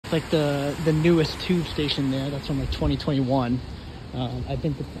like the newest tube station there. That's from like 2021. I've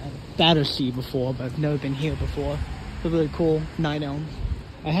been to Battersea before, but I've never been here before. It's really cool. 9 Elms.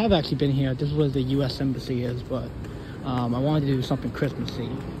 I have actually been here. This is where the U.S. Embassy is, but I wanted to do something Christmassy,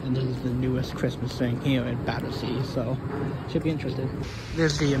 and this is the newest Christmas thing here in Battersea, so should be interested.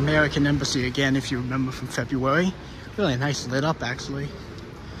 There's the American Embassy again, if you remember from February. Really nice, lit up actually.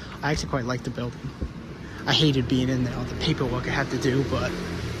 I actually quite like the building. I hated being in there, all the paperwork I had to do, but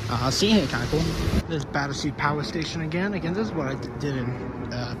seeing it kind of cool. There's Battersea Power Station again. Again, this is what I did in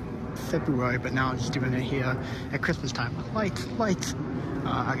February, but now I'm just doing it here at Christmas time. Lights.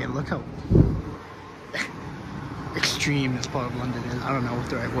 Again, look how extreme this part of London is. I don't know what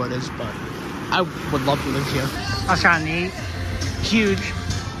the right word is, but I would love to live here. That's kind of neat. Huge.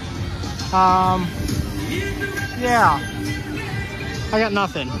 Yeah. I got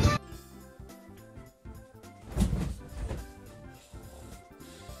nothing.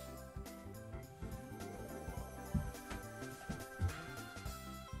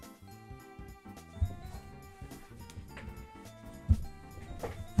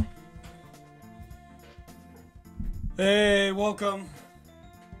 Hey, welcome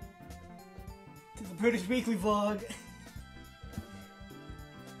to the British Weekly Vlog.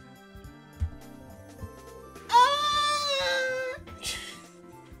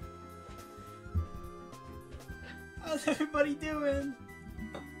 How's everybody doing?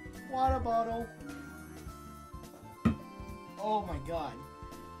 Water bottle. Oh my god.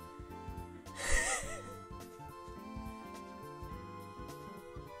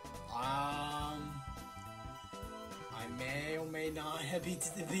 I may or may not have been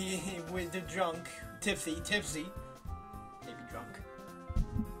with the drunk, tipsy, maybe drunk.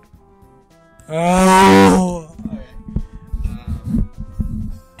 Oh. Okay.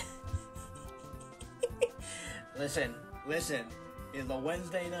 Listen. It's a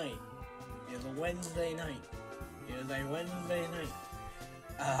Wednesday night.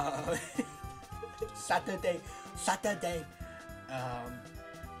 Saturday.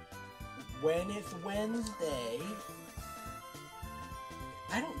 When it's Wednesday,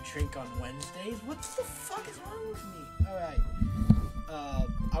 I don't drink on Wednesdays. What the fuck is wrong with me? Alright.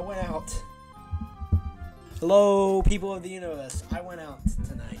 I went out. Hello, people of the universe. I went out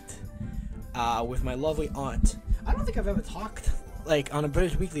tonight with my lovely aunt. I don't think I've ever talked, like, on a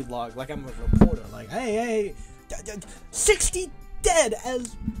British Weekly vlog, like I'm a reporter. Like, hey, 60 dead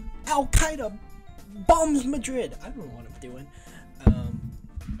as Al-Qaeda bombs Madrid. I don't know what I'm doing.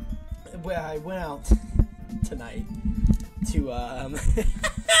 Where I went out tonight to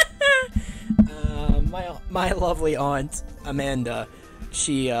my lovely aunt Amanda.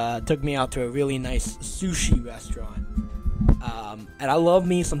 She took me out to a really nice sushi restaurant, and I love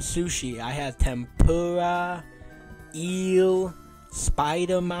me some sushi. I had tempura, eel,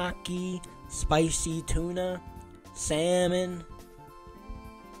 spider maki, spicy tuna, salmon.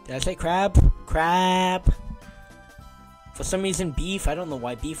 Did I say crab? Crab. For some reason, beef. I don't know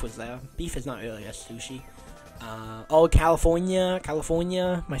why beef was there. Beef is not really a sushi. Oh, California.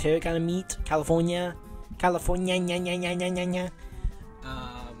 My favorite kind of meat. California. Nya.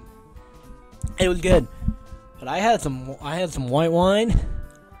 It was good. But I had some white wine.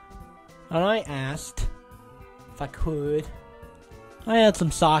 And I asked if I could. I had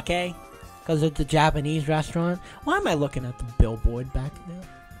some sake. Because it's a Japanese restaurant. Why am I looking at the billboard back there?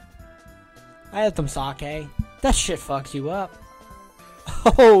 I had some sake. That shit fucks you up.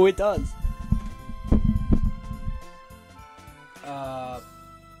 Oh, it does.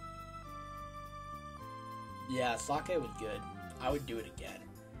 Yeah, sake was good. I would do it again.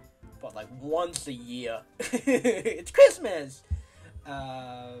 But like once a year. It's Christmas!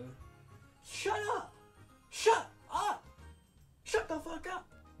 Shut up! Shut up! Shut the fuck up!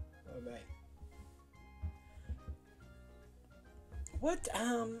 Alright. What,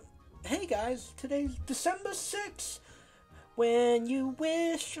 hey guys, today's December 6th. When you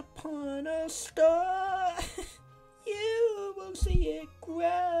wish upon a star, you will see it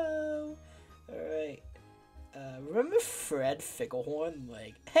grow. Alright. Remember Fred Ficklehorn?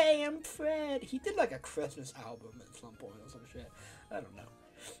 Like, hey, I'm Fred. He did like a Christmas album at some point or some shit. I don't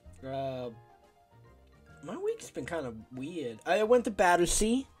know. My week's been kind of weird. I went to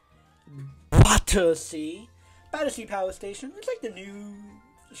Battersea Power Station. It's like the new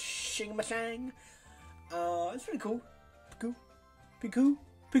Shingamashang. It's pretty cool. Pretty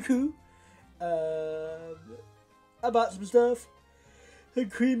cool. I bought some stuff. Had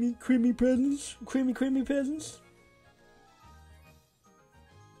creamy presents. Creamy presents.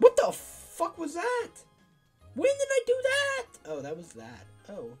 What the fuck was that? When did I do that? Oh, that was that.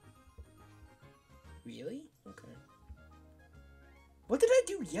 Oh. Really? Okay. What did I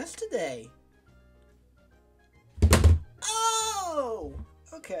do yesterday? Oh!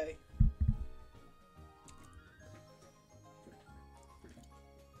 Okay.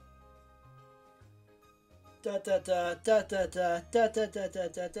 I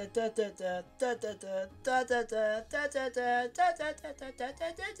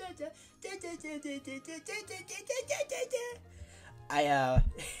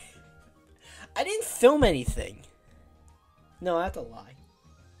didn't film anything. No, that's a lie.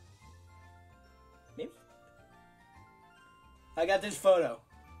 Maybe? I got this photo.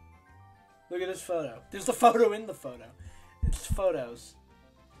 Look at this photo. There's the photo in the photo. It's photos.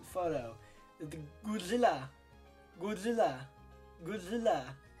 Photo. The Godzilla.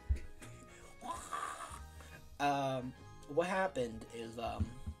 What happened is,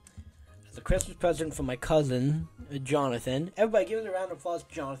 as a Christmas present from my cousin, Jonathan. Everybody give us a round of applause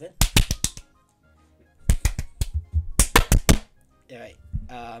to Jonathan. Alright.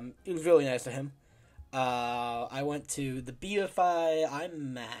 It was really nice of him. I went to the BFI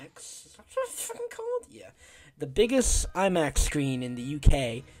IMAX. What's it fucking called? Yeah. The biggest IMAX screen in the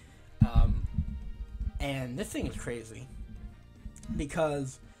UK. And this thing is crazy.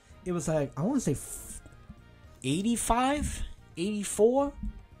 Because it was like, I want to say 85? 84?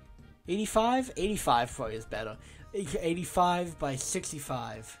 85? 85 probably is better. 85 by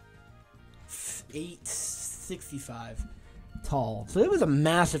 65. 865 tall. So it was a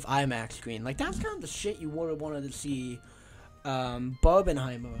massive IMAX screen. Like, that's kind of the shit you would have wanted to see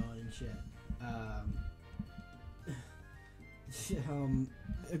Barbenheimer on and shit.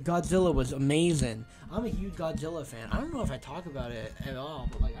 Godzilla was amazing. I'm a huge Godzilla fan. I don't know if I talk about it at all,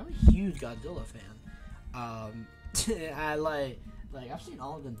 but like, I'm a huge Godzilla fan. I like I've seen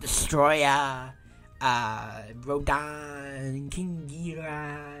all of them. Destroyer, Rodan, King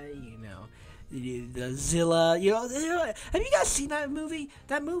Ghidorah, you know, the Zilla, you know. Have you guys seen that movie?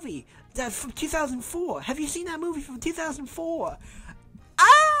 That from 2004. Have you seen that movie from 2004?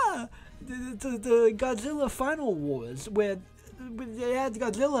 The Godzilla Final Wars, where they had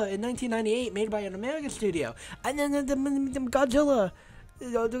Godzilla in 1998, made by an American studio, and then the Godzilla,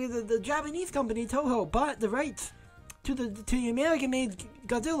 the Japanese company Toho bought the rights to the American-made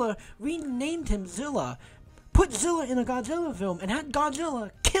Godzilla, renamed him Zilla, put Zilla in a Godzilla film, and had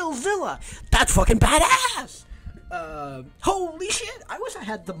Godzilla kill Zilla. That's fucking badass. Holy shit! I wish I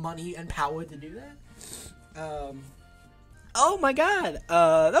had the money and power to do that. Oh my god,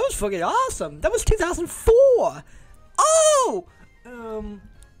 that was fucking awesome. That was 2004. Oh!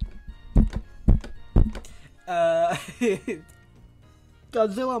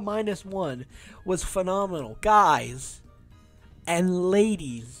 Godzilla -1 was phenomenal. Guys and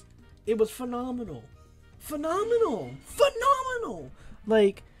ladies, it was phenomenal. Phenomenal.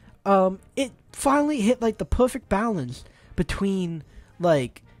 Like, it finally hit, like, the perfect balance between,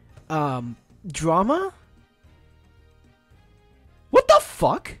 like, drama. What the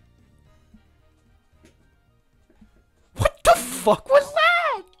fuck? What the fuck was that?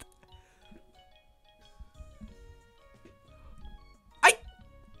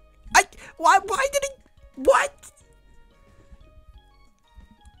 Why did it, what?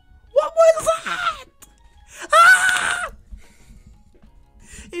 What was that? Ah!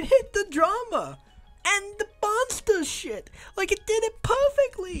 It hit the drama and the monster shit. Like, it did it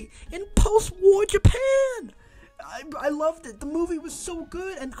perfectly in post-war Japan. I loved it. The movie was so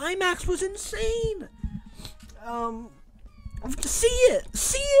good, and IMAX was insane. See it.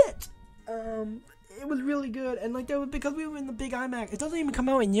 It was really good, and like, because we were in the big IMAX, it doesn't even come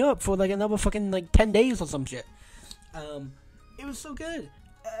out in Europe for like another fucking like 10 days or some shit. It was so good.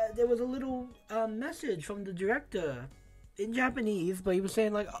 There was a little message from the director in Japanese, but he was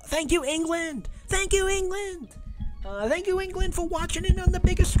saying like, "Thank you, England. Thank you, England. Thank you, England, for watching it on the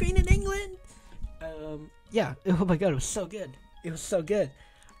biggest screen in England." Yeah. Oh my god, it was so good. It was so good.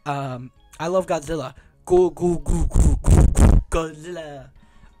 I love Godzilla. Go Godzilla.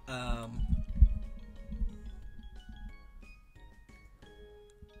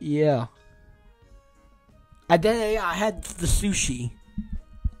 Yeah. And then I had the sushi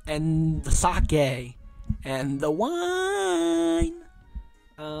and the sake and the wine.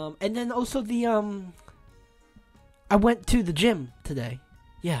 And then also the I went to the gym today.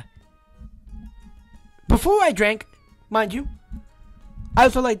 Yeah. Before I drank, mind you, I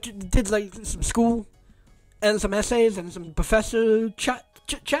also like did like some school and some essays and some professor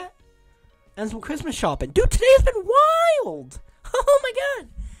chat and some Christmas shopping. Dude, today has been wild. Oh my god.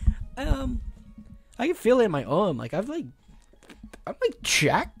 I can feel it in my arm. Like, I'm like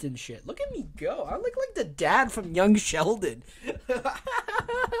jacked and shit. Look at me go. I look like the dad from Young Sheldon.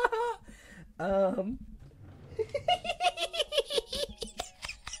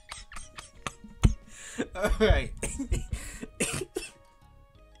 Alright.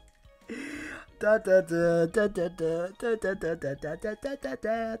 I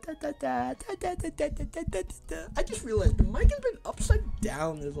just realized the mic has been upside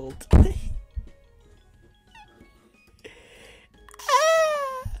down this whole time.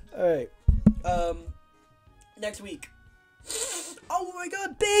 Alright. Next week. Oh my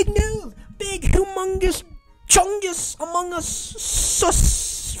god, big news! Big humongous chungus among us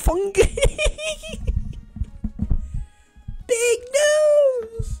sus fungi. Big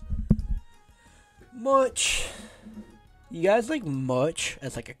news! Much. You guys like much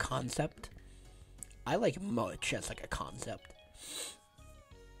as like a concept? I like much as like a concept.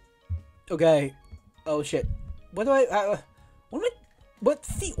 Okay. Oh shit. What do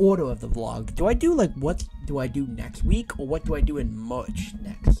what's the order of the vlog? Do I do like what do I do next week or what do I do in March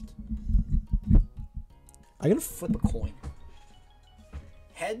next? I'm gonna flip a coin.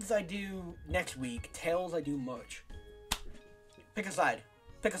 Heads I do next week, tails I do March. Pick a side.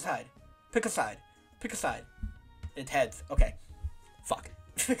 Pick a side. Pick a side. Pick a side. It's heads. Okay. Fuck.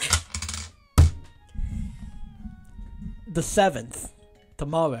 The 7th,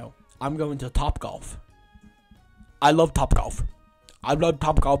 tomorrow, I'm going to Topgolf. I love Topgolf. I love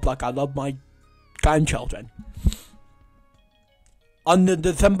Topgolf like I love my grandchildren. On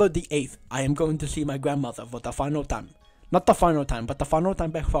December the 8th, I am going to see my grandmother for the final time. Not the final time, but the final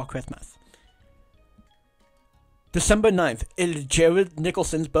time before Christmas. December 9th, it is Jared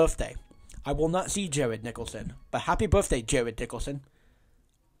Nicholson's birthday. I will not see Jared Nicholson, but happy birthday, Jared Nicholson.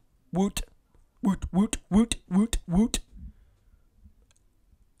 Woot. Woot, woot, woot, woot, woot.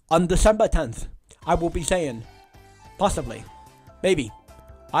 On December 10th, I will be saying, possibly, maybe,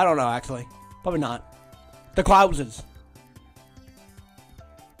 I don't know actually, probably not, the Clousers.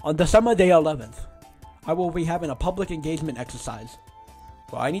 On December the 11th, I will be having a public engagement exercise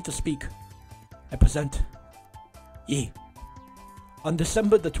where I need to speak and present. Yeah. On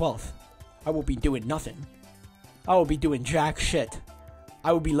December the 12th, I will be doing nothing. I will be doing jack shit.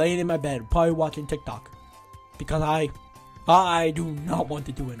 I will be laying in my bed, probably watching TikTok. Because I do not want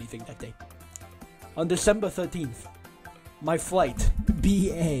to do anything that day. On December 13th, my flight,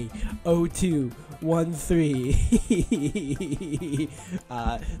 BA0213,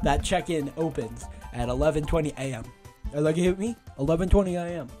 that check-in opens at 11:20 a.m. Look at me, 11:20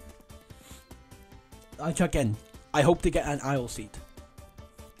 a.m. I check in. I hope to get an aisle seat.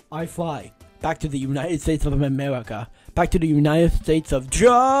 I fly back to the United States of America, back to the United States of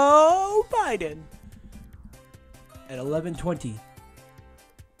Joe Biden at 11:20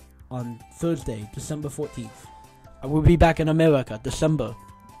 on Thursday, December 14th. I will be back in America,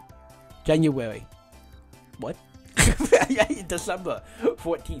 January. What? December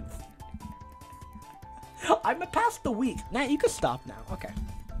 14th. I'm past the week. Nah, you can stop now. Okay.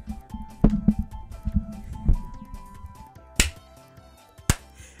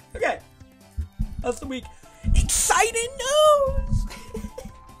 Okay. That's the week. Exciting news!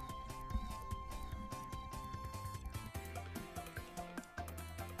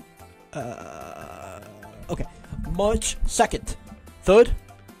 Okay. March 2nd, 3rd,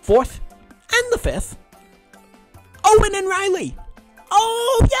 4th, and the 5th. Owen and Riley.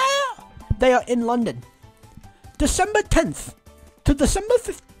 Oh, yeah! They are in London. December 10th to December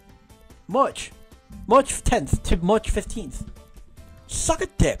 5th. March 10th to March 15th. Suck a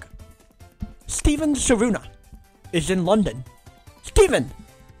dick. Steven Sharuna is in London. Steven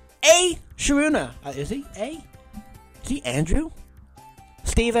A. Sharuna. Is he A? Is he Andrew?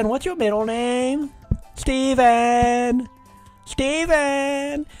 Steven, what's your middle name? Steven.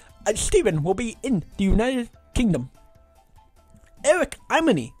 Steven will be in the United Kingdom. Eric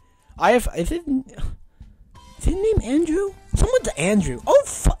Imony. Is his name Andrew? Someone's Andrew. Oh,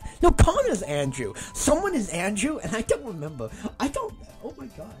 no, Connor's Andrew. Someone is Andrew, and I don't remember. Oh my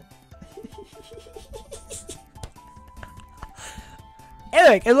god.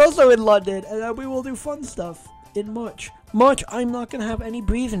 Eric is also in London, and we will do fun stuff in March. I'm not going to have any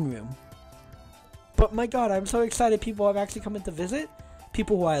breathing room. But my god, I'm so excited people have actually come in to visit.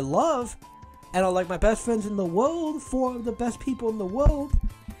 People who I love, and are like my best friends in the world, 4 of the best people in the world.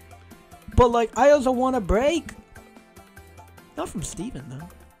 But like, I also want a break. Not from Steven though.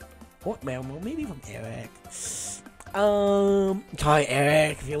 What man? Well, maybe from Eric. Hi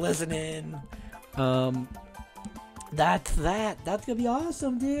Eric, if you're listening. That's gonna be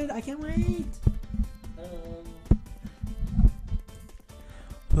awesome, dude. I can't wait.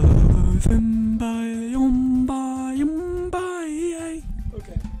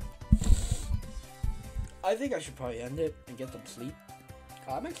 Okay. I think I should probably end it and get some sleep.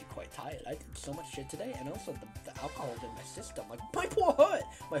 I'm actually quite tired. I did so much shit today, and also the alcohol's in my system. Like, my poor heart!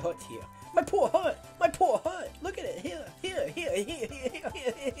 My heart's here. My poor heart! My poor at it. Here.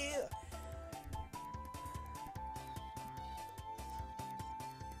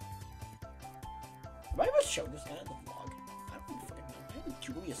 Have I ever shown this guy in the vlog? I don't fucking know. I am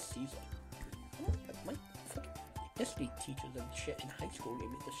Julius Caesar. My fucking history teachers and shit in high school gave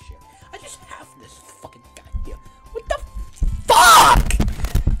me this shit. I just have this fucking guy here. What the fuck?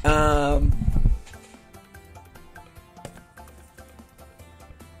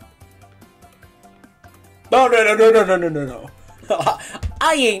 No.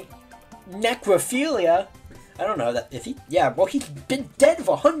 I ain't necrophilia. I don't know that if he. Yeah, well, he's been dead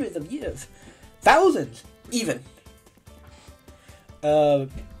for hundreds of years, thousands even. I'm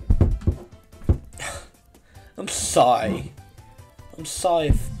sorry. I'm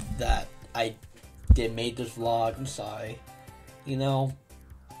sorry that I made this vlog. I'm sorry. You know,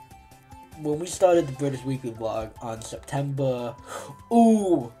 when we started the British Weekly vlog on September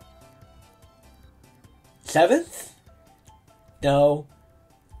 7th? No.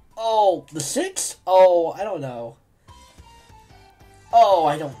 Oh, the 6th? Oh, I don't know. Oh,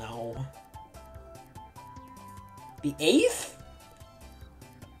 I don't know. The 8th?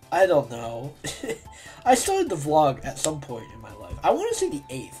 I don't know. I started the vlog at some point in my life. I want to say the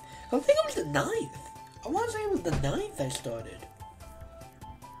 8th. I think it was the 9th. I want to say it was the 9th I started.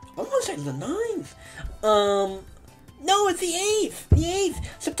 I want to say it was the 9th. No, it's the 8th. The 8th.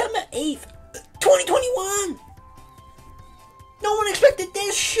 September 8th. 2021! No one expected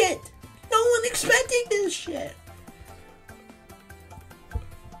this shit! No one expected this shit!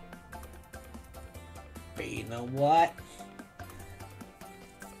 But you know what?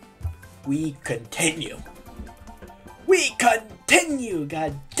 We continue.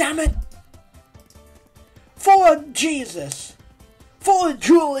 God damn it! For Jesus! For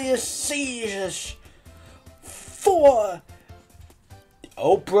Julius Caesar! For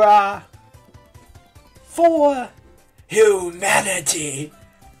Oprah! For humanity,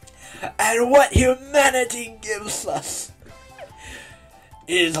 and what humanity gives us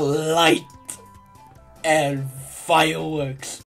is light and fireworks.